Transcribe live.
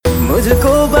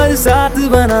मुझको बरसात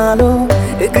बना लो,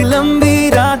 एक लंबी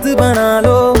रात बना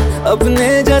लो, अपने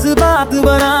जज्बात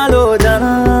बना लो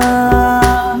जाना।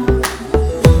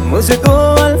 मुझको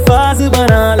अल्फाज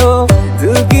बना लो,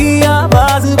 दिल की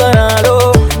आवाज बना लो,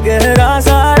 गहरा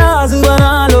सा राज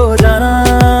बना लो जाना।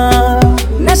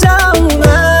 नशा हूँ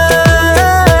मैं,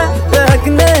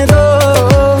 रहने दो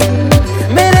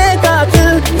मेरे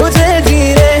कातिल, मुझे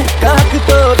जीने का हक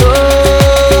तो दो।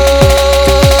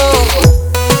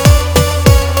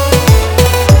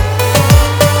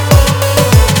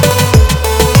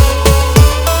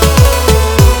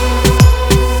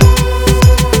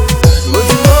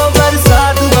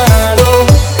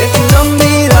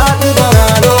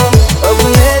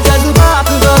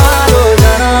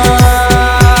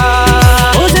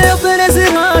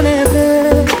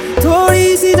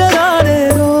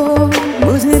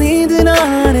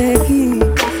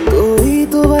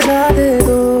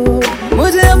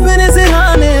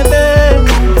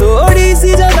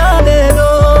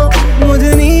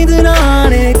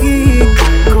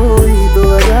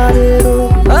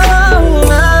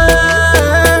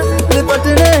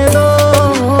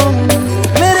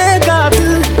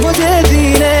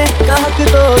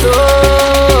 todo